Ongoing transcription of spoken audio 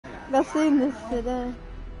I've seen this today.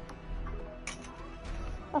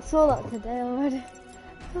 I saw that today already.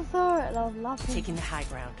 I saw it and I was laughing. Taking the high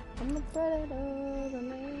ground. I'm the predator, the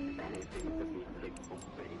name.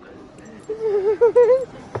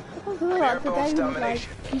 I saw that today, he was like,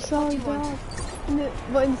 I'm sorry, God.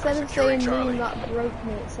 But instead of saying name that broke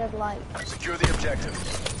me, it said like... Secure the objective.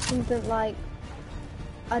 Something like,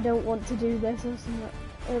 I don't want to do this or something.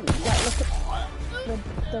 It was like, look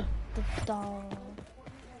at the dog.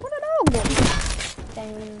 What a dog!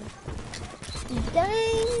 Damn.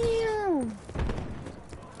 Damn!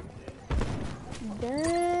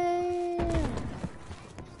 Damn!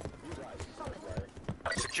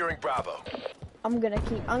 Securing Bravo. I'm gonna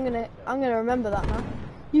remember that now.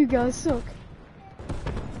 You guys suck.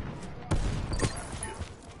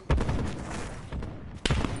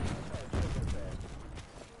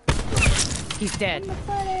 He's dead.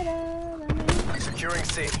 Securing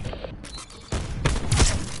C.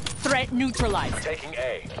 Threat neutralized. Taking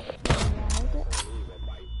A.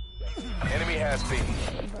 Enemy has B.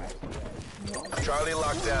 Charlie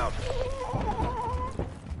locked down.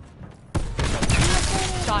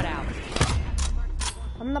 Shot out.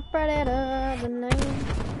 I'm the predator, the name.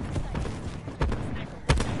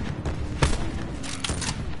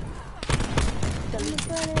 I'm the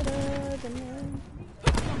predator, the name.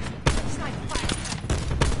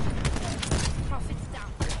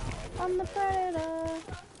 I'm the predator.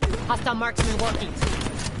 Hostile marksman working.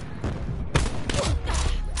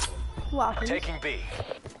 What happened? Taking B.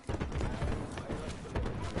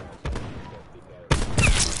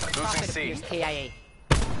 Losing C. KIA.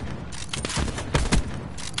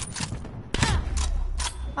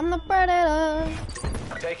 I'm the predator.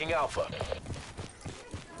 Taking Alpha.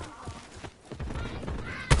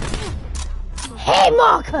 Hey,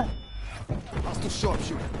 marker! Hostile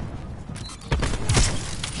sharpshooter.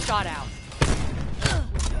 Shot out.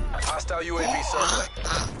 Hostile UAV circling.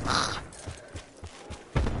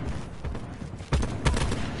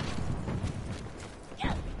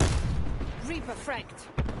 Reaper franked.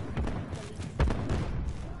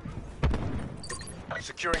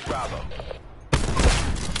 Securing Bravo.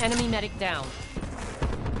 Enemy medic down.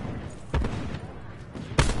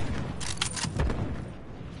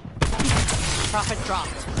 Prophet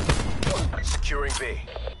dropped. Securing B.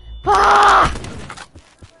 Ah!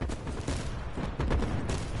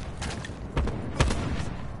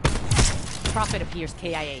 Prophet appears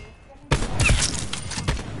KIA.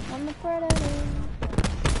 I'm the predator.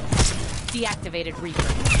 Deactivated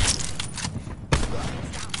Reaper.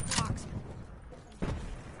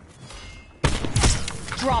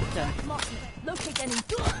 Dropped him. Locate enemy.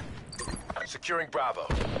 Securing Bravo.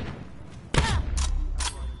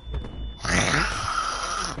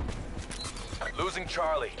 Losing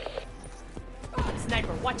Charlie.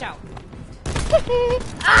 Sniper, watch out.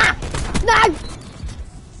 Ah! No!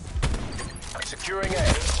 Securing A.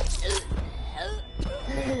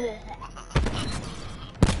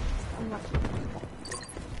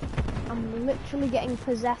 I'm literally getting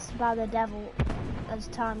possessed by the devil as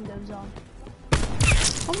time goes on.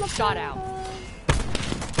 Shot out.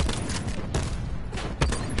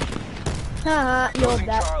 Haha, you're Losing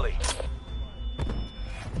dead. Charlie.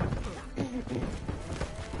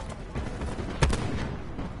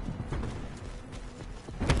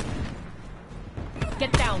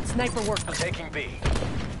 Get down, sniper working. Taking B.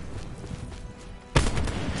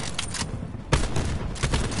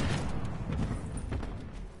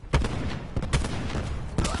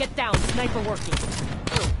 Get down, sniper working.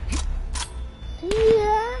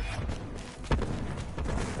 Yeah.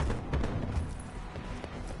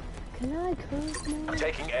 Can I curse now?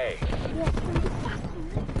 Taking A. Yes,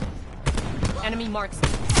 Enemy marks.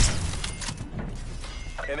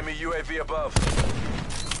 Enemy UAV above.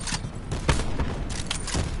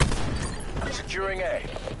 Securing A.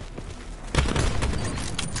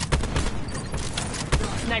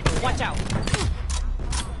 Sniper, watch out.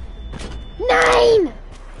 9!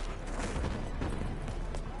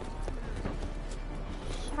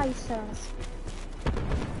 Scheiße.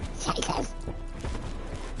 Scheiße.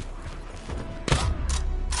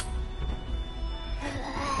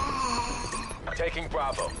 Taking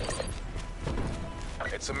Bravo.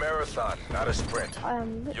 It's a marathon, not a sprint.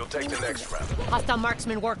 You'll take the next round. Hostile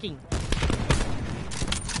marksman working.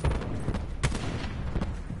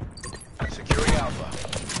 Securing Alpha.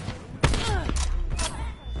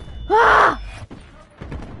 Ah!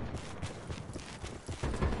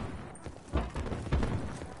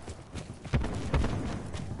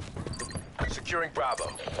 Securing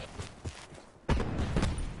Bravo.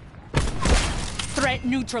 Threat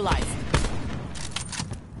neutralized.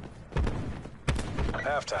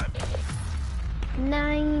 Halftime.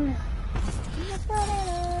 9.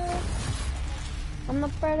 I'm a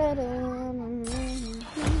predator.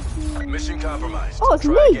 Mission compromised. Oh, it's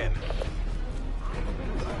Try me. again.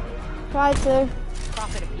 Try to.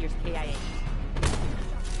 Prophet appears KIA.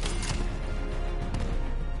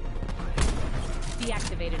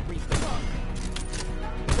 Deactivated reaper.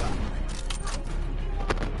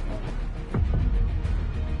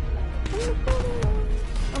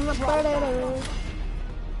 I'm a predator.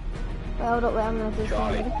 Well, don't wait, I'm gonna do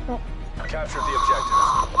Charlie. something. Capture the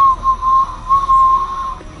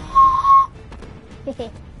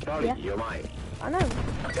objective. Charlie, Yeah. you're mine. I know.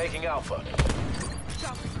 Taking Alpha.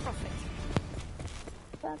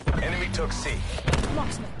 Enemy took C.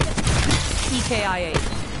 EKIA.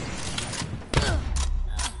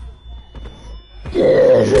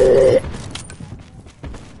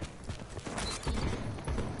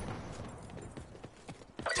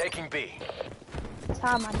 Taking B.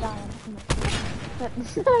 Time I die,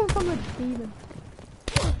 I'm a demon.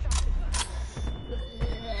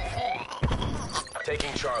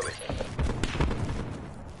 Taking Charlie.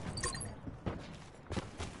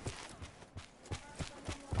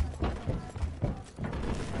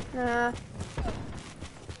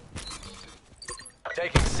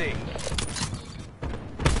 Taking C.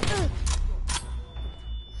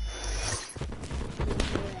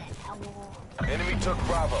 Enemy took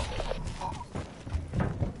Bravo.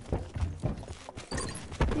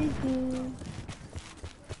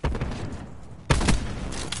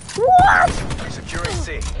 What? Securing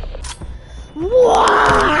C.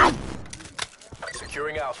 What?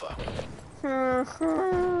 Securing Alpha.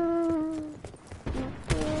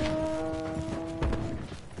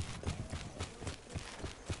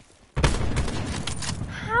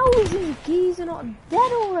 How is this geezer not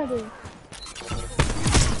dead already?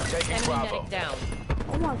 Taking Enemy Bravo. medic down.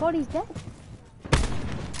 Oh my god, he's dead.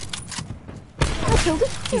 I killed him.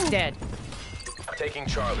 He's dead. Taking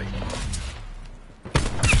Charlie.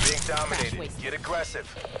 Being dominated. wasted. Get aggressive.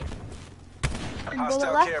 Bullet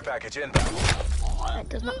Hostile left. care package inbound. That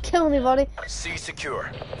does not kill anybody. C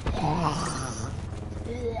secure.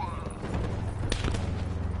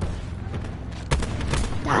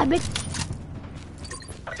 Damn it.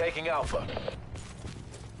 Taking Alpha.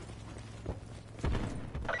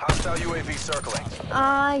 Hostile UAV circling.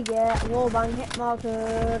 I get wallbang hit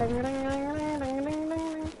marker. Ding, ding, ding, ding, ding, ding,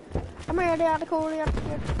 ding. I'm ready out the corner.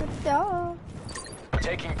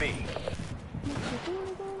 Taking B.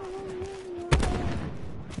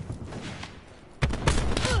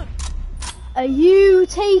 Are you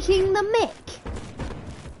taking the mic?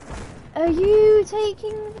 Are you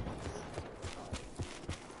taking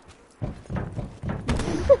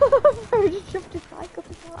Bro just jumped his bike up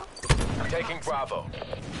his ass. Taking Bravo.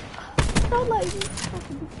 Sound like you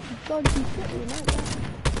fucking dodgy shit, you know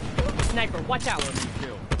that. Sniper, watch out.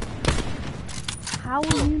 How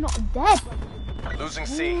are you not dead? Losing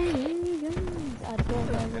C.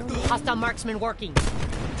 Hostile marksman working.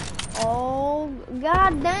 Oh,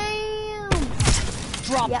 god damn.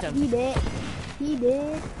 Dropped Yep, him. he did. He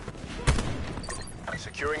did.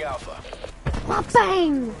 Securing Alpha.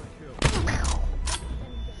 Bang!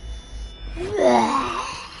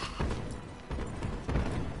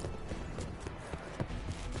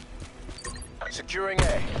 Securing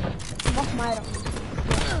A. What's my item?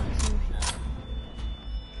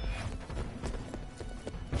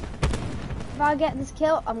 If I get this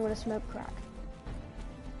kill, I'm gonna smoke crack.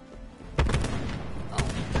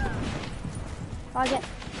 If I get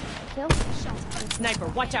a kill, Sniper,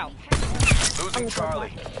 watch out. Losing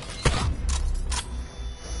Charlie.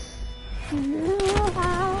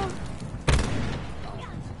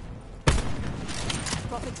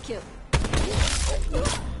 Prophet kill.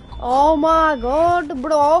 oh my god,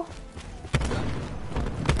 bro.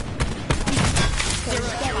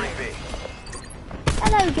 Securing B.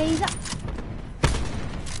 Hello, geezer.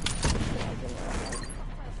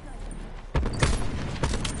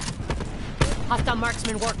 Hostile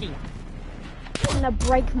marksman working. I'm gonna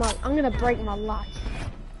break my life. I'm gonna break my life.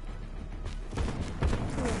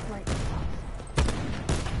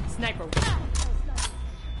 Sniper.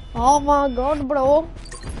 Oh my god, bro.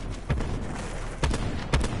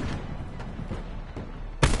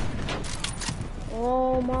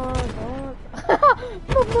 Oh my god.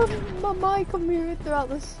 my mic will move throughout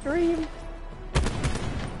the stream.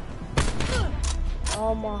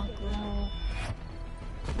 Oh my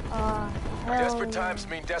god. Desperate times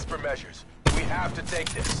mean desperate measures. We have to take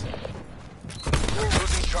this.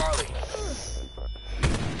 Losing Charlie.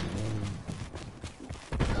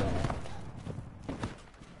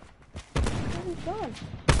 Where's he gone?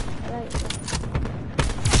 Right.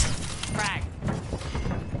 Frag.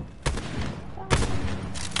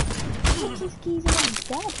 This geezer is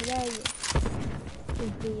dead. There you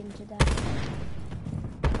is being to death.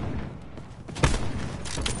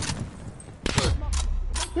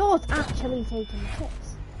 You're actually taking the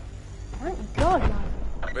piss. Thank God, man.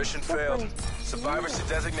 Mission failed. Survivors to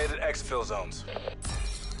designated exfil zones.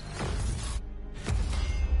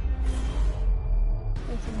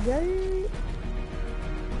 Let's go.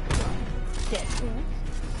 Dead.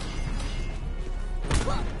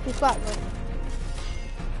 He's back though.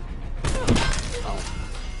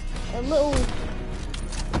 A little.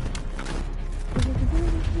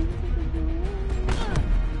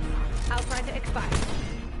 Outside to expire.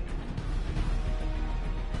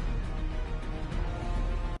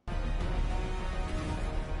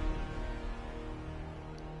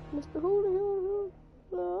 Mr. Julio.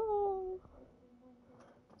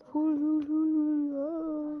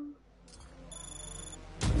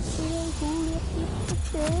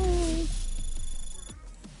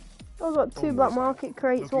 I've got 2 black market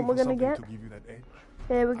crates. What we're gonna get?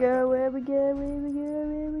 Here we go. Here we go. Here we go.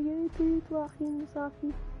 Here we go. Two fucking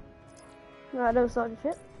saki. Right, don't start your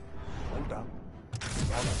shit. Hold up.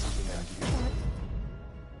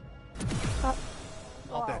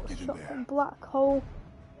 Wow, that get in shot there. from black hole.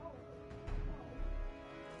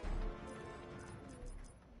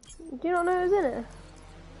 Do you not know who's in it?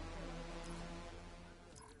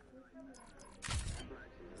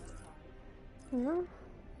 No.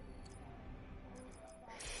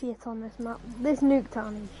 Shit on this map. This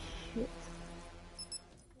Nuketown is shit.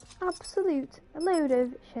 Absolute load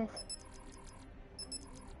of shit.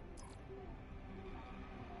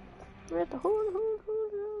 We're at the hole.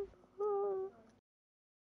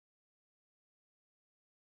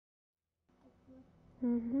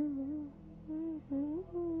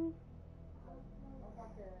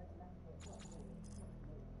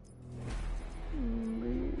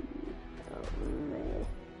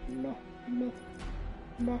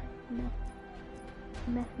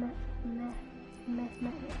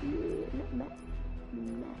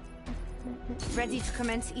 Ready to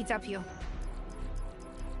commence Itapio.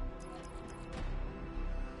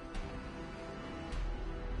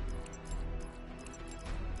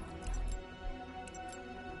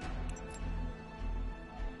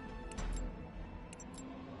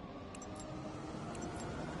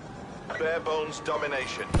 Bare bones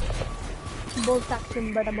domination. Bolt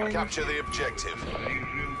action, but I'm Capture the objective.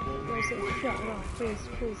 Where's it shot? No, please.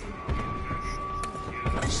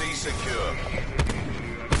 C secure.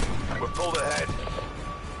 We're pulled ahead.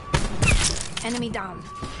 Enemy down.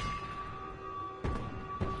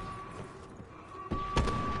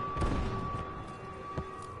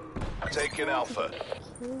 Taking Alpha.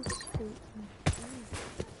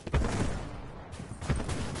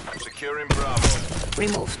 Securing Bravo.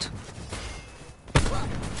 Removed.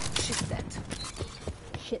 She's dead.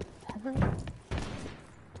 Shit.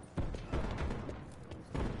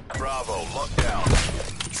 Bravo, locked down.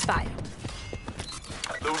 Expired.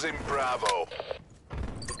 Losing Bravo.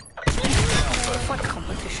 What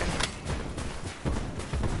competition?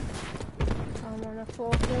 I'm on a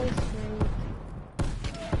 4-kill streak.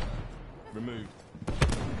 Removed.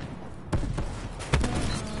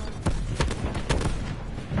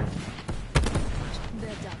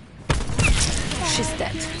 They're done. She's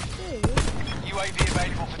dead. UAV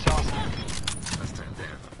available for task.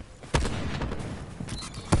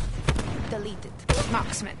 Deleted.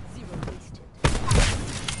 Marksman. We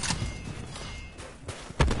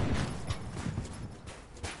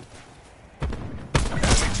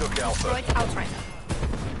took Alpha. Destroyed outright.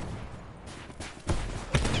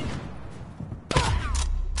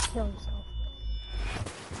 Kill himself.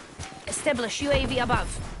 Establish UAV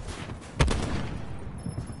above.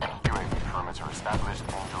 UAV perimeter established.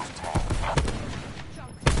 Angels 10.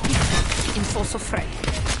 In force of fray.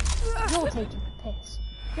 You're taking the piss.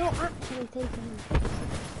 You're actually taking the piss.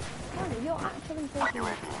 No, you're actually taking the piss.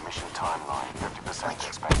 UAV mission timeline 50%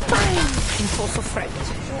 expected. In force of fray.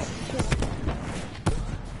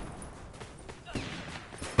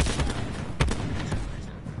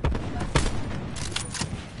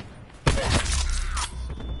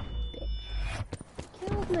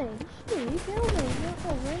 Killed me. You killed me.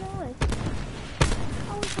 You're really nice.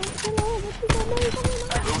 Oh, thank you, Lord. This is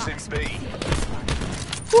amazing. Losing B.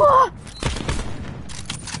 What?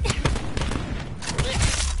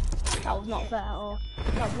 That was not fair at all.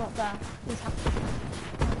 That was not fair. He's happy.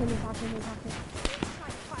 He's happy.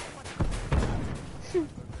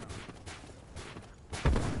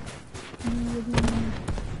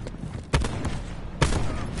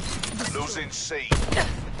 Losing C.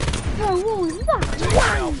 Bro, what was that? Taking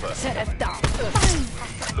Alpha. ZF down.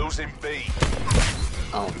 Losing B.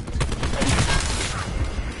 Oh.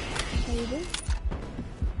 Hey, maybe.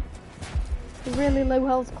 A really low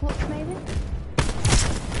health clutch, maybe.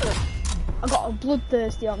 I got a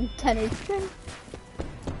bloodthirsty on 10 HP.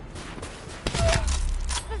 I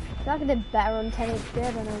feel like I did better on 10 HP,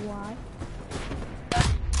 I don't know why.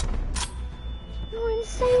 No,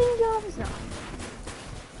 insane job, it's not.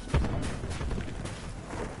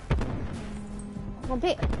 Come on,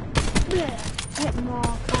 Peter. Hit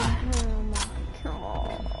mark. Oh my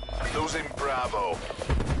god. Losing Bravo.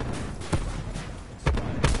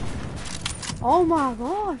 Oh my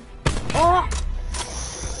god. Oh.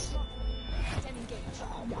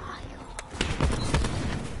 Oh my god.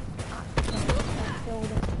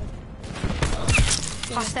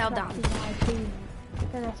 Hostile down.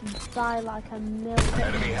 Gonna have to buy like a milk.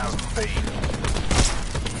 Enemy has B.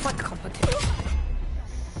 What competition?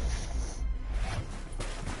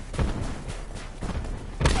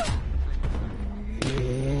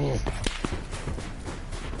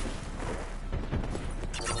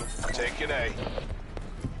 Taking A.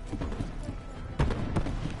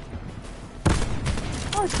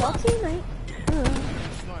 Oh, it's got teammate.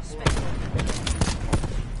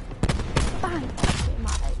 Bang.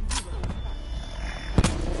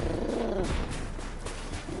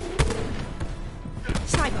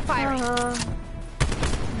 Sniper firing.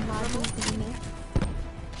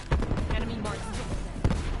 Enemy marked.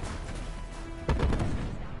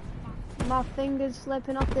 My fingers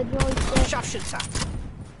slipping off the joystick. Sharpshooter.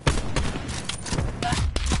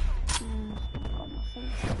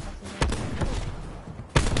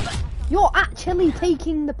 You're actually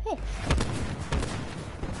taking the piss.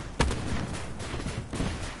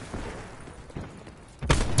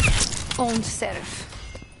 Owned serve.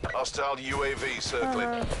 Hostile UAV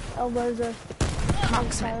circling. Elbows are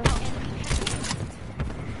Marksman.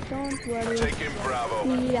 Don't worry. Taking Bravo.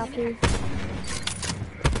 Be happy.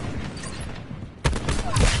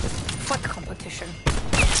 What competition?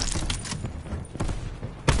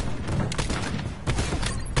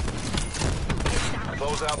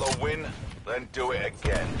 Close out the win, then do it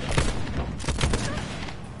again.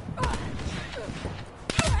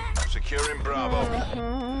 Securing Bravo. Oh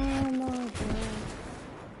my god.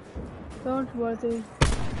 Don't worry.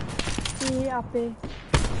 Be happy.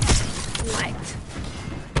 Light.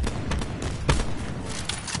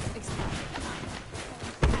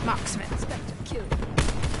 Marksman.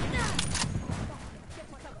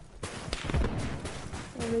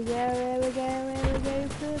 Here we go, here we go, here we go.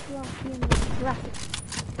 First blocking. Bracket.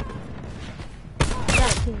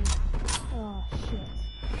 Bracket. Oh shit.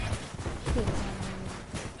 Shit.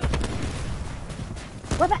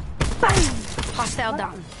 What the? Bang! Hostile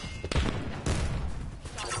down.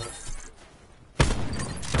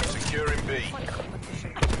 Securing B.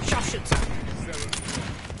 Sharpshooter.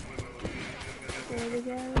 Here we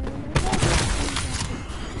go.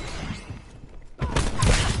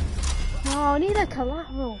 Oh, I need a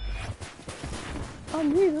collateral. I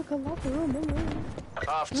need a collateral.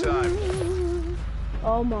 Half time.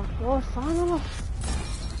 Oh my god, finally.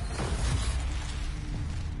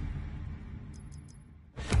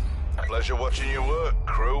 Pleasure watching you work,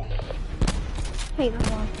 crew. Ain't no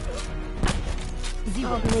one.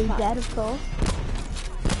 I'll be dead, of course.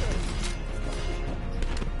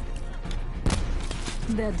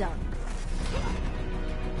 They're done.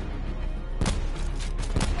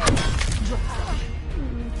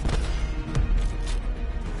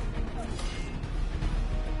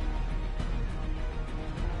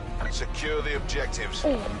 Secure the objectives.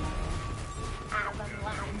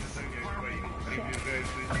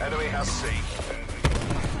 Enemy has C.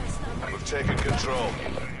 We've taken control.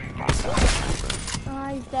 Oh,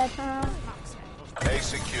 he's dead, huh? A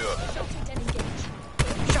secure.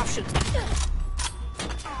 Sharpshooter.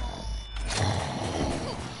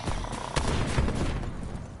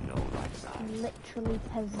 I'm literally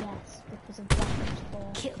possessed because of Black's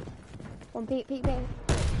 4. Kill. One, Pete.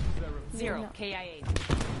 0 No. KIA.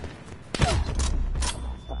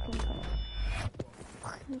 Fucking god.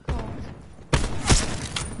 Fucking god.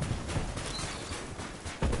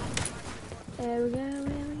 There we go.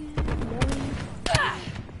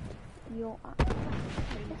 You're up.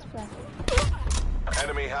 This way.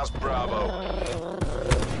 Enemy has Bravo.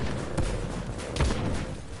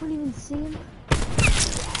 Can't even see him.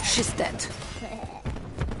 She's dead.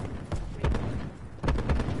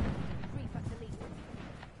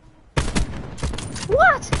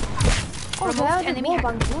 What? Oh, Removed yeah, I did enemy more hack.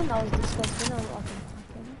 bang one. That was disgusting. I was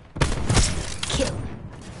Kill.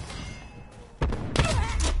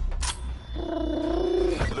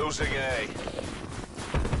 Losing A.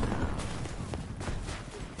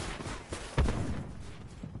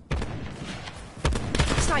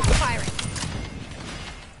 Sniper firing.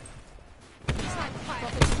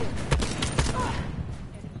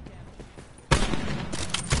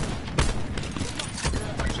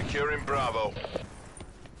 Bravo.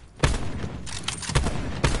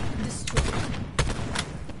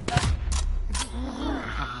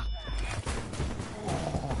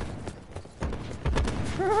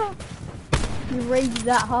 You raged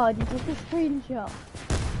that hard, you took a screenshot.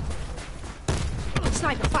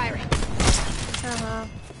 Sniper firing.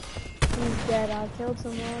 He's dead, I killed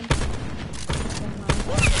someone.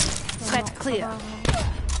 Sniper clear.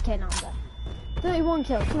 Okay, now I'm dead. 31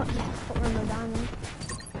 kills, not yet, but we're in the diamond.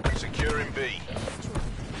 Securing B.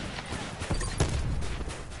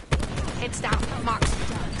 Heads down. Marks.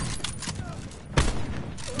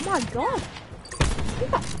 Oh my god!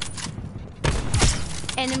 Yeah.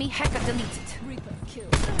 Enemy hacker deleted. Reaper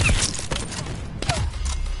killed.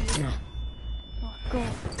 Oh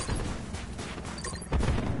god.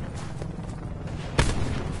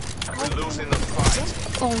 We're losing the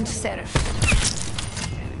fight. Owned Seraph.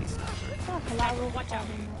 Watch out.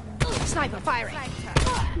 Sniper firing.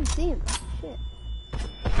 I'm seeing that shit.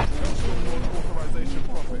 Authorization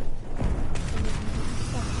profit.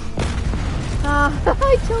 I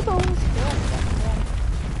killed the whole squad.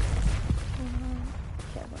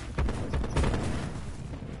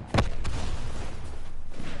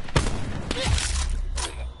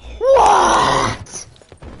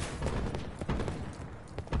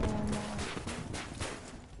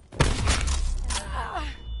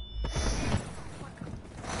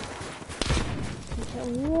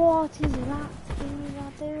 What? What is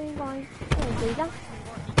that doing, guys? Hello, Visa.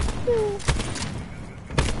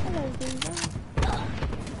 Hello, Visa.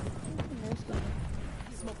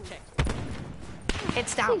 Smoke check.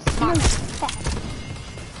 Heads down. Say Marks. smoke check.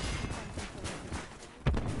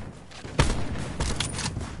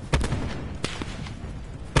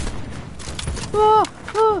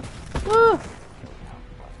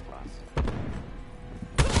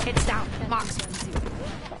 Heads down. Marks.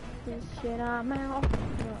 This shit I'm out.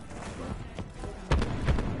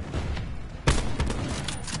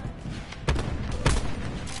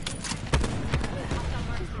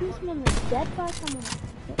 This one is dead by someone.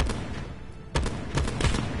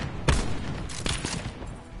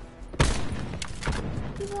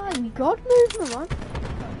 He's like God movement, man.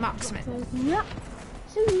 Marksman. Yeah.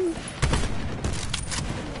 See.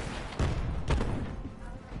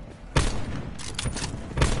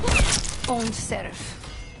 Owned Seraph.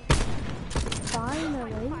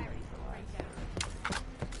 Finally.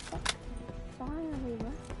 Finally,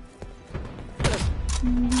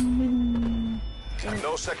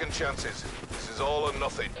 No second chances. This is all or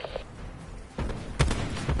nothing.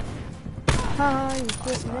 Ah, you shit,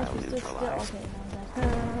 this is just still okay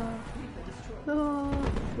now. Oh,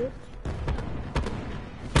 shit.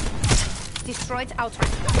 Destroyed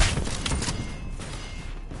outright.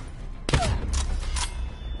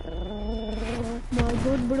 My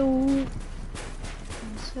god, bro.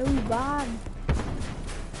 I'm so bad.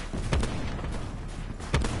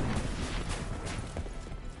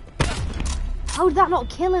 How did that not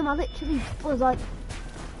kill him? I literally was like...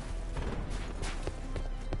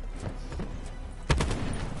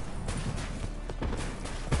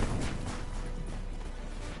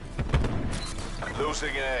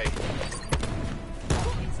 Losing A.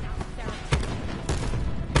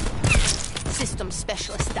 System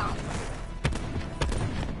specialist down.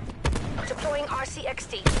 Deploying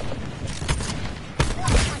RCXD.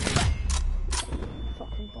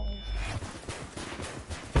 Fucking balls.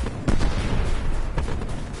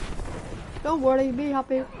 Don't worry, be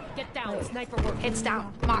happy. Get down. Sniper working. Heads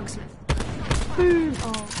down. Marksman. Boom.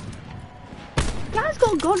 Oh. Guy's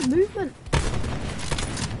got god movement.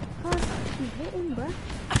 Can't actually hit him, bro.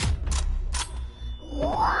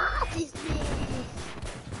 What is this?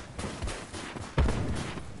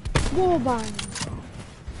 Warband.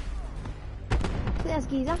 There's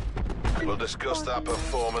Geezer. We'll discuss that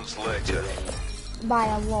performance later. By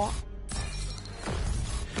a lot.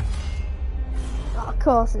 Oh, of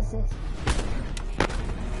course it's this.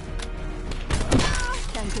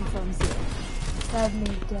 Can confirm zero. Have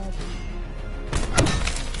me dead.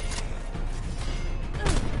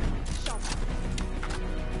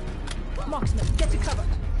 Marksman, get to cover.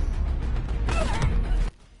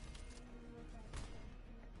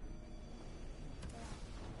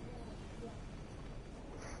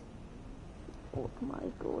 Oh my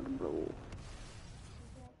god, bro.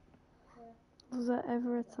 Was that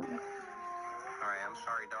ever a time? Alright, I'm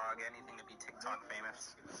sorry, dog. Anything to be TikTok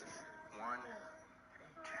famous. 1,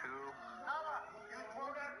 2. You throw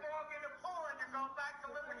that dog in the pool and you go back to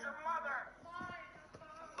live with your mother.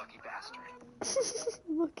 Lucky bastard.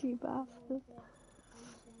 Lucky bastard.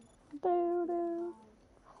 Doo doo.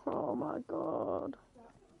 Oh my god.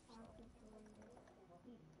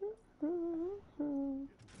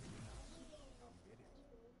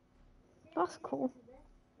 That's cool.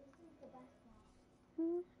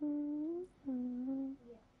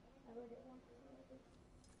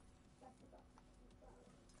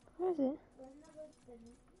 Where is it?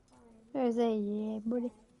 Where is it? Yeah,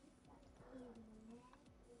 buddy.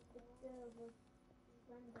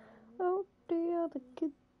 Oh dear, the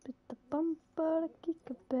kid with the bumper, the kick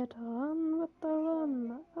a better run with the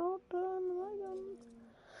run, out run my guns.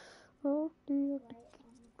 Oh dear, the kid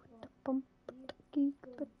with the bumper, the kick a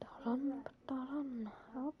better run,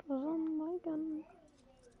 out run my guns.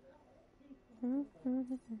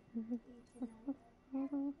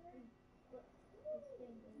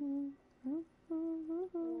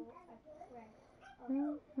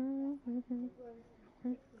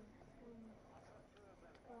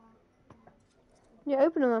 Yeah,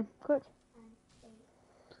 open them, quick.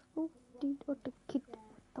 Oh, dear, the kid,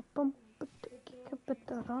 the bump, the kick, a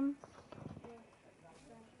better run.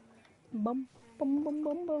 Bum, bum, bum,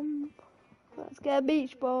 bum, bum. Let's get a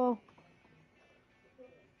beach ball.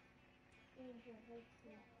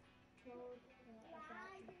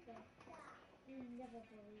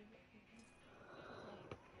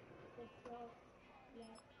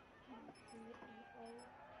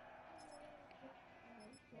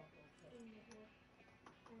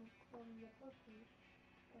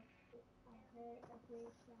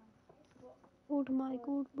 Oh my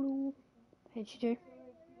god, blue. HG.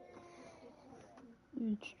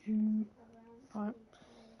 HG. Right.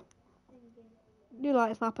 Do you like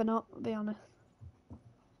this map or not? Be honest.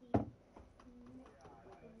 Fair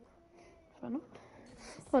enough.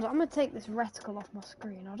 Hold on, I'm gonna take this reticle off my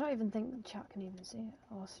screen. I don't even think the chat can even see it.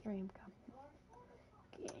 Or stream can.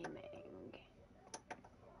 Gaming.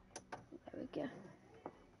 There we go.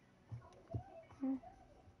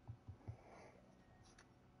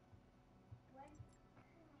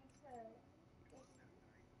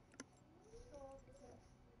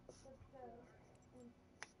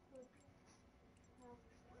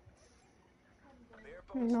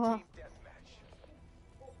 No. Team deathmatch.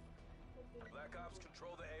 Black Ops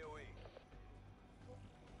control the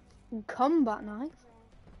AoE. Combat knife?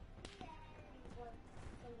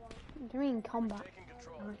 What do you mean combat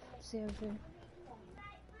knife? CO2.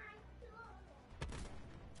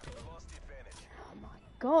 Lost the advantage. Oh my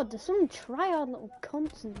god, there's some tryhard little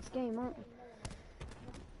cunts in this game, aren't there?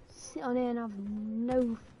 Sit on here and have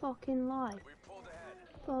no fucking life. We pulled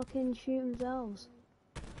ahead. Fucking shoot themselves.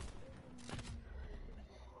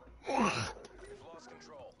 We've lost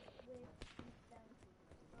control.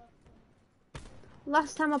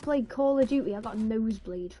 Last time I played Call of Duty, I got a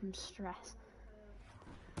nosebleed from stress.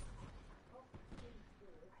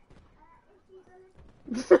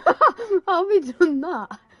 How have we done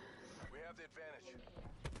that? We have the advantage.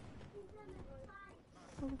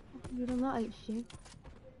 How have you done that, HG?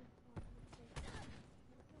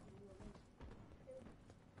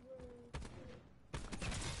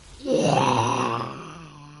 Yeah!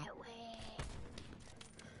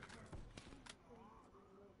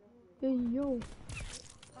 Hey, yo.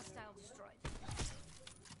 Hostile destroyed.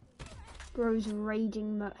 Bro's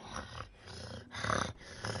raging mode.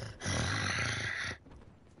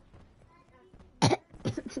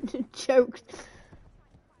 Choked.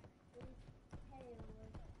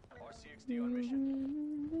 RCXD on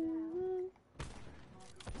mission.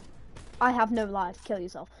 I have no lives. Kill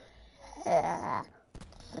yourself. Did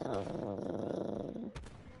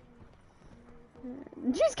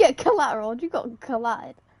you just get collateral? You got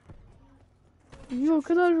collided. You got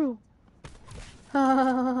collateral.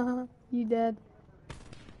 You dead.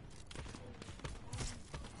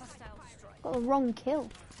 Hostile destroyed. Got the wrong kill.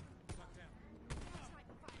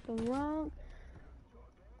 The wrong.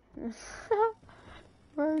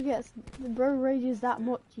 Bro rages that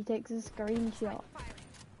much. He takes a screenshot.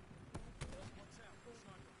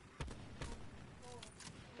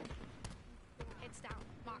 Heads down.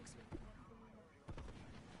 Marksman.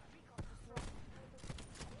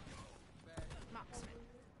 Marksman.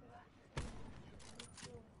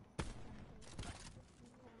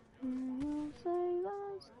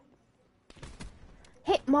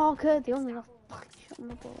 Hit marker. The only fucking shot on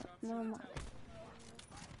the bullet. No, I'm not.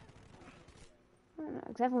 I don't know,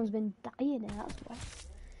 because everyone's been dying here, that's why.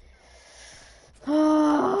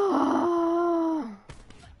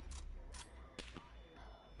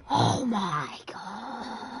 Oh my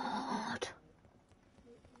god.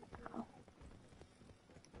 Ow.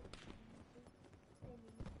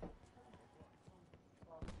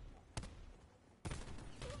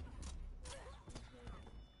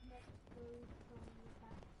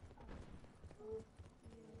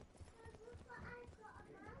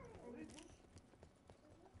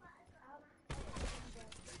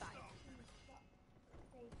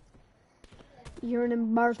 You're an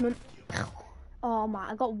embarrassment. Oh my,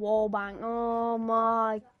 I got wall bang. Oh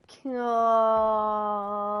my god.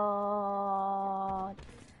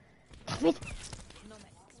 Damn it. Nomad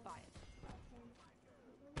expired.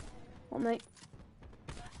 What, mate?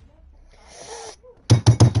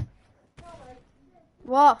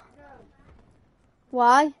 What?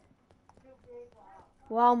 Why?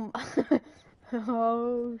 Wow.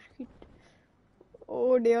 Oh shit.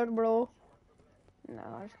 Oh dear, bro. No,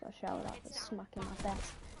 I just got shouted at for smacking my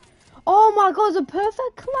face. Oh my god, it's a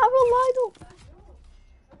perfect collateral lineup.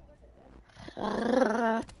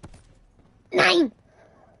 9!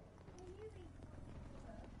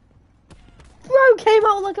 Bro came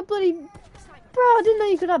out like a bloody... Bro, I didn't know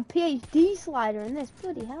you could have PhD slider in this.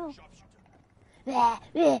 Bloody hell. Look at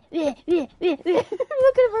him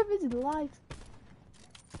rip into the lights.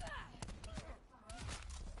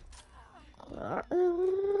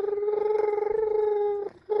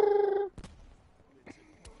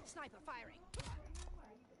 Sniper firing.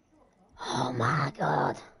 Oh my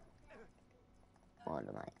god. Oh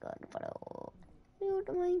my god, bro. Oh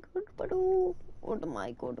my god, bro. Oh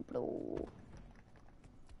my god, bro.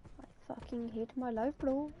 I fucking hate my life,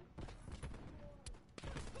 bro. I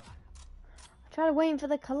tried waiting for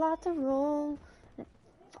the collateral. And it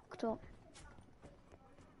fucked up.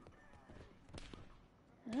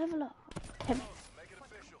 Level up. 10.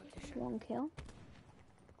 Just one kill.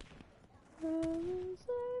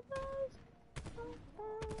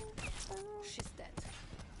 She's dead.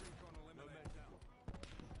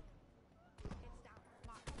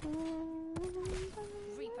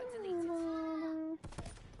 Reaper deleted.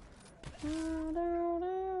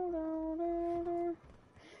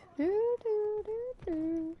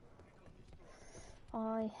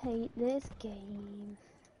 I hate this game.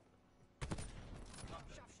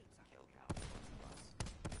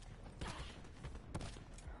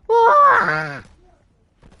 Ah!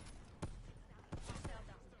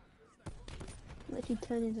 Literally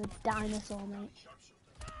turned into a dinosaur, mate.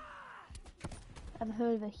 Ever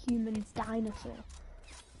heard of a human dinosaur?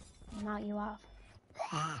 Now you have.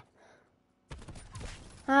 Ha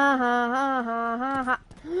ha ha ha ha ha.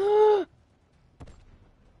 AO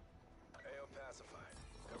pacified.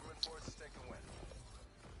 Government forces take the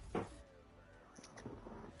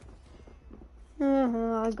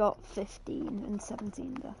win. I got 15 and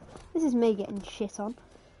 17 there. This is me getting shit on.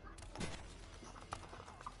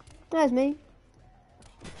 There's me.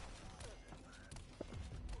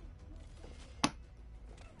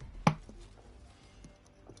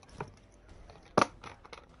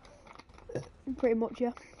 Pretty much,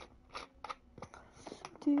 yeah.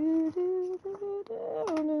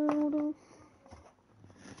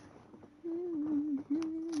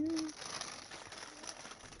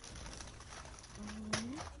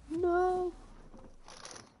 No.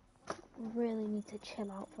 Really need to chill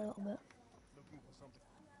out for a little bit.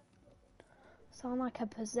 Sound like a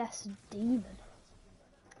possessed demon.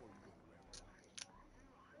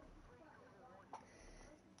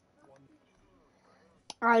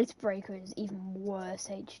 Icebreaker is even worse,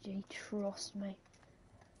 HG, trust me.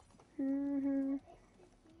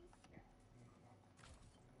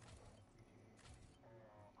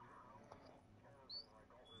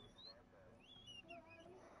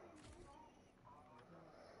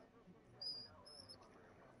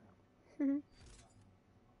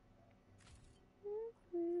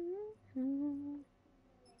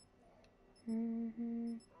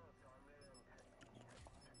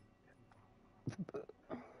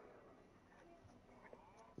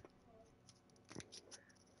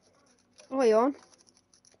 What are you on?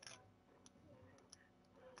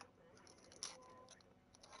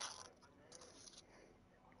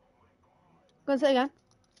 Go and say again.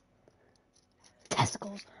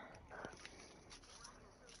 Testicles.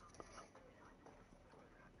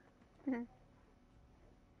 Ready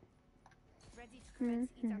to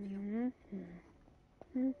commence EW.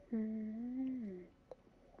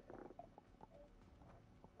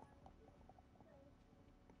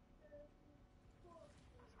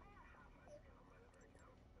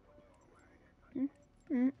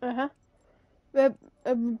 Uh-huh. The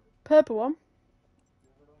purple one.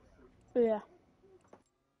 Yeah.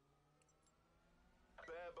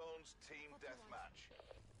 Bare bones team deathmatch.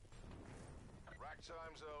 Rack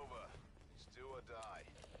time's over. It's do or die.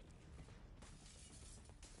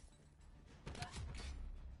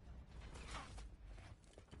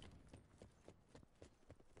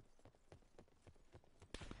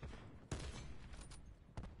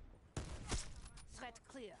 Threat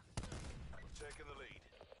clear. We're taking the lead.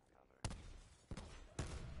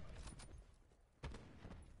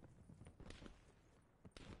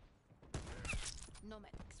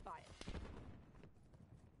 Nomad expired.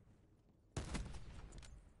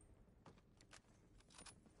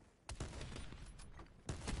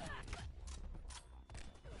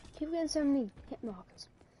 I'm getting so many hit markers?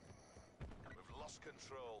 We've lost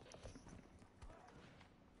control.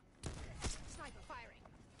 Sniper firing.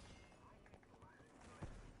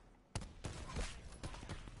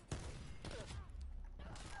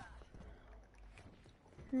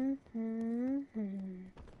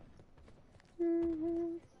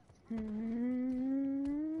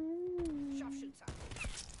 Sharpshooter.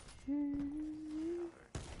 We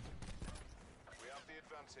have the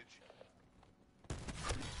advantage.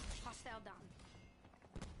 Hostile down.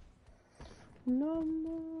 No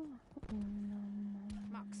more.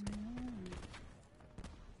 Marksman.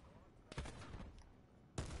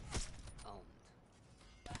 Owned.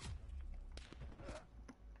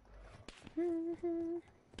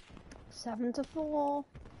 7-4.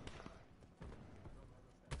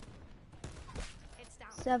 It's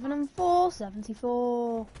down. 7 and 4.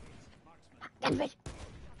 74. Enfish.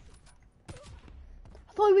 I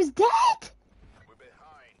thought he was dead. We're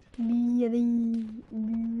behind.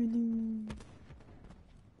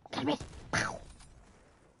 Enfish.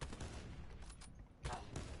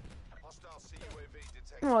 Hostile CUAV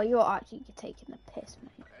detected. Oh, you're taking the piss,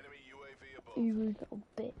 mate. Enemy UAV above. Ooh, little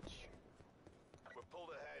bitch. We're pulled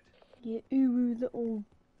ahead. You ooh, little.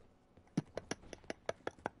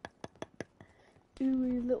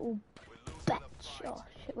 Ooh, little We're losing the bitch. fight. Oh,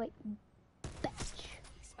 shit, wait. Bitch.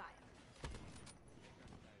 Expire.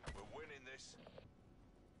 We're winning this.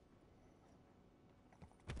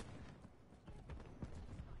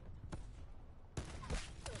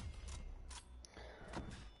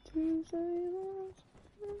 To save us.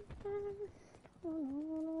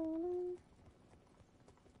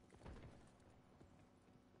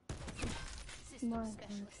 System My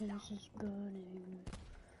specialist down. conscience is burning.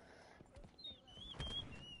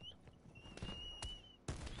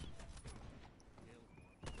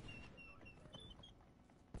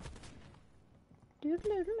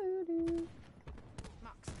 Doodle-doodle-doo.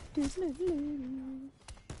 Marksman. Doodle-doodle-doo.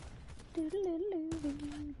 Doodle-doodle-doo.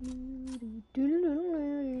 Doodle-doodle-doo.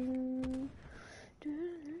 Doodle-doodle-doo.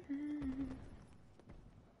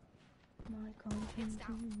 My conscience It's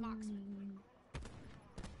down. is Marksman.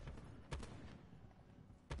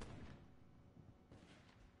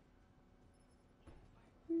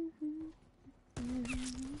 burning.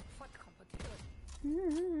 What competition?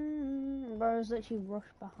 Bro's literally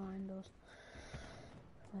rushed behind us.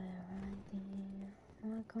 Where I dear,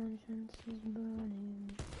 my conscience is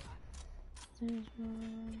burning. Since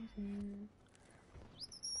rising.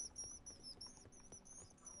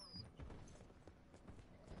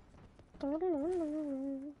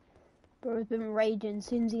 Bro's been raging. As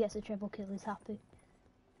soon as he gets a triple kill, he's happy.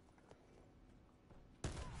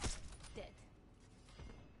 Dead.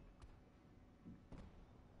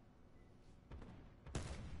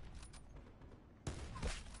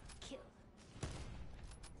 Kill.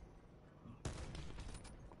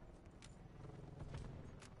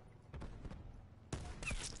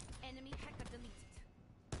 Enemy hacker deleted.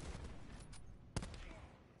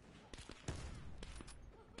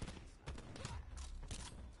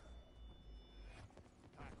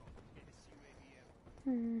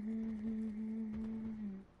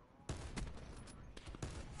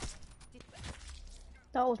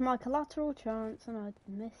 That was my collateral chance and I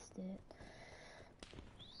missed it.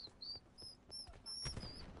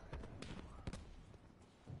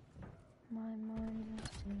 My mind is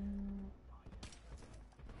still.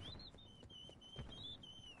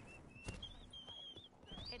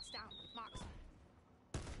 It's down. Marksman.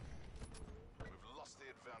 We've lost the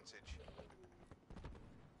advantage.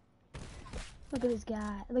 Look at this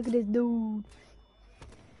guy. Look at this dude.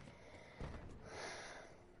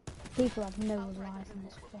 People have no life in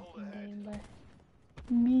this fucking game, bro.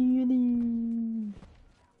 Beauty.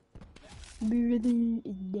 Beauty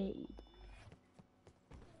is dead.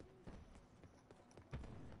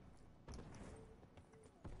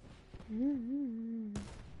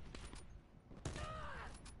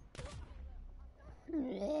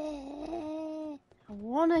 I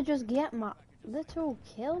wanna just get my little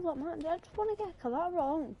kill, but man, I just wanna get collateral.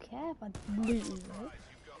 I don't care if I lose it.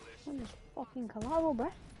 I'm just fucking collateral,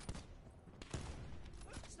 bruh.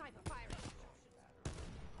 Sniper firing.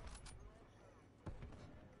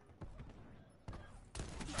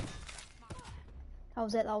 That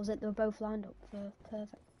was it, that was it. They were both lined up for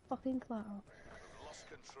perfect fucking collateral. We've lost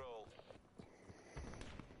control.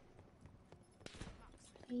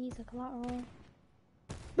 Please, a collateral.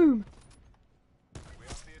 Boom! We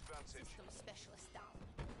have the advantage. System specialist down.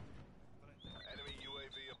 Enemy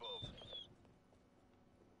UAV above.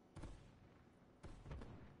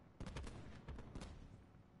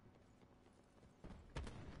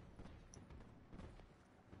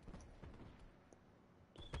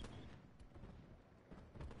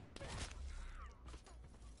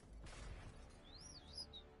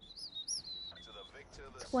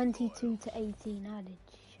 22 to 18. I did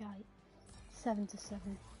shite. 7 to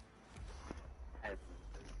 7.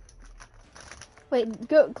 Wait,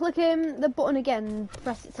 go click the button again and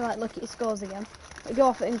press it to like look at your scores again. Go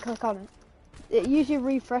off it and click on it. It usually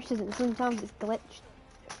refreshes it and sometimes it's glitched.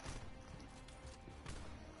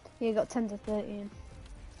 You got 10 to 13.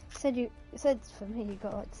 It said for me you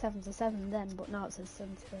got like 7 to 7 then, but now it says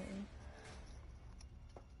 7 to 13.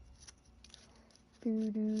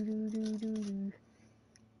 Doo doo doo doo doo doo.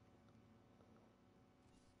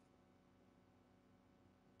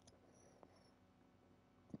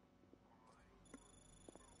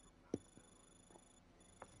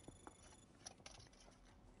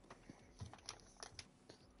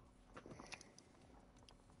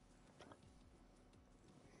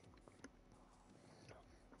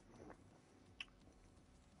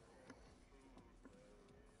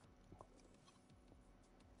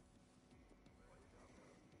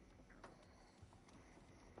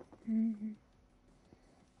 Mm-hmm.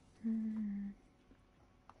 Mm-hmm.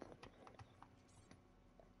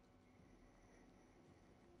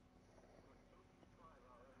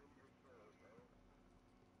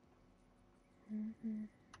 Mm-hmm.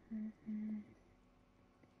 Mm-hmm.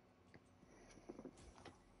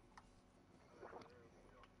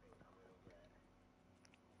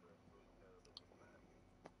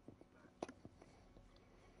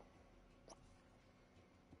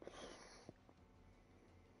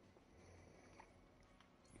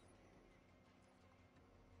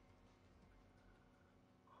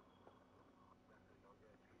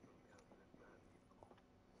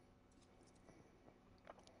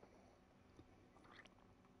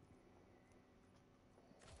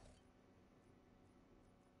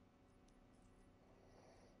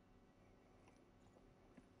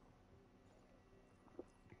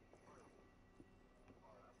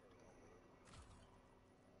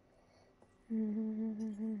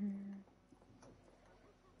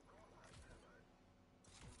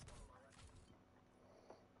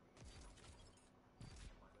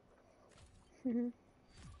 Mm-hmm.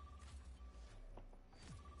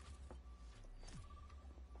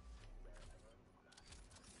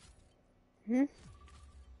 Hmm?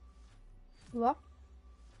 What?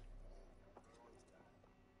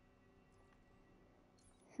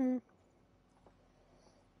 Hmm.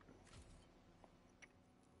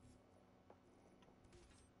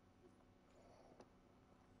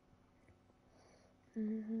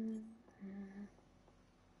 Mm-hmm.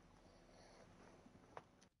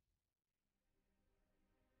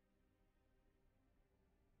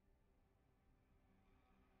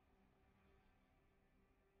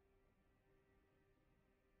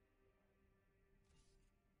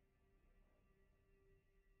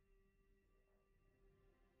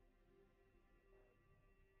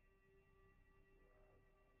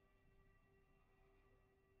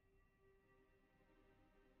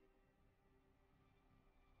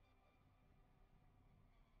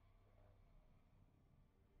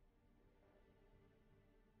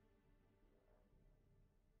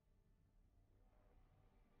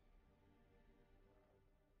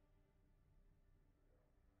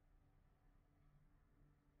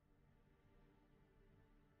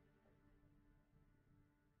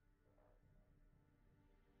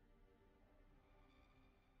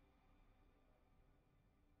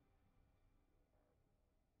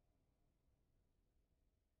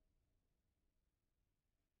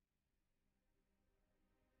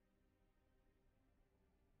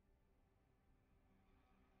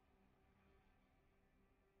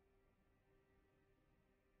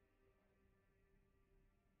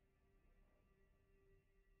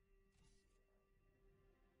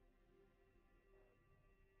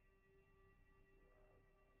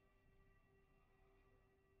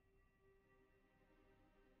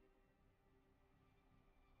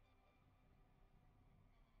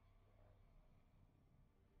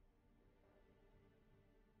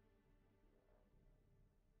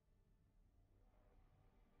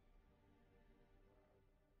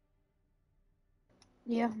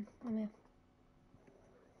 Yeah, I'm here.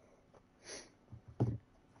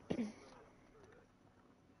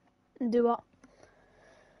 Do what?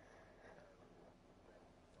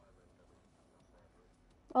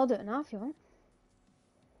 I'll do it now if you want.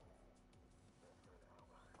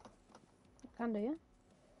 Can do, yeah.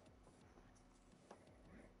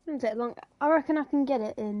 Doesn't take long. I reckon I can get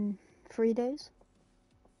it in 3 days.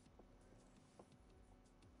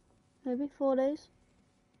 Maybe 4 days.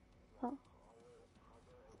 Huh?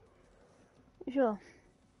 You sure?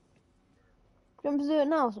 Do you want me to do it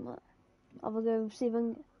now or something? I'll go see if I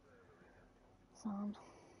can get sound.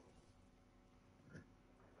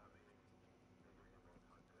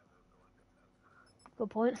 Good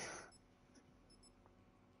point.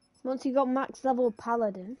 Once you got max level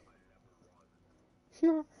Paladin,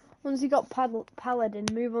 once you got Paladin,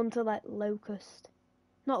 move on to like Locust.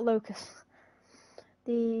 Not Locust.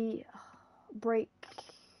 The Break.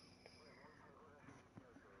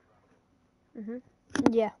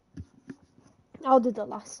 Yeah. I'll do the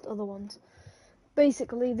last other ones.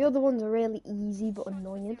 Basically, the other ones are really easy but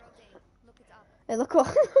annoying. Look it up. Hey, look what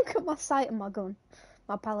look at my sight on my gun,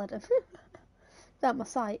 my Paladin. Is that my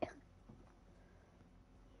sight?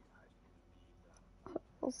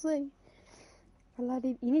 We'll see.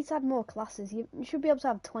 Paladin, you need to add more classes. You should be able to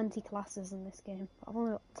have 20 classes in this game. I've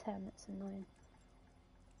only got 10. It's annoying.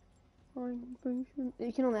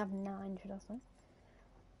 You can only have 9, should I say?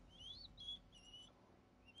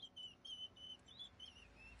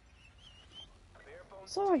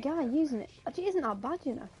 Saw a guy using it. Actually, isn't that bad,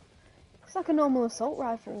 you know. It's like a normal assault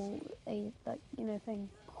rifle, thing.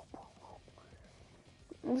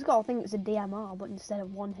 I just gotta think it's a DMR, but instead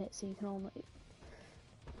of one hit, so you can only,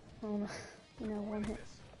 one hit.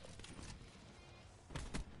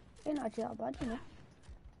 Ain't actually that bad, you know.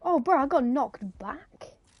 Oh, bro, I got knocked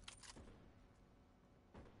back.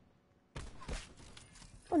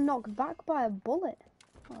 Got knocked back by a bullet.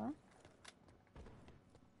 Alright.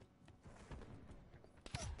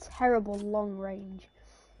 Terrible long range.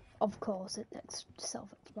 Of course, it's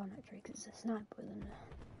self-explanatory because it's a sniper with an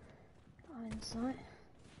hindsight.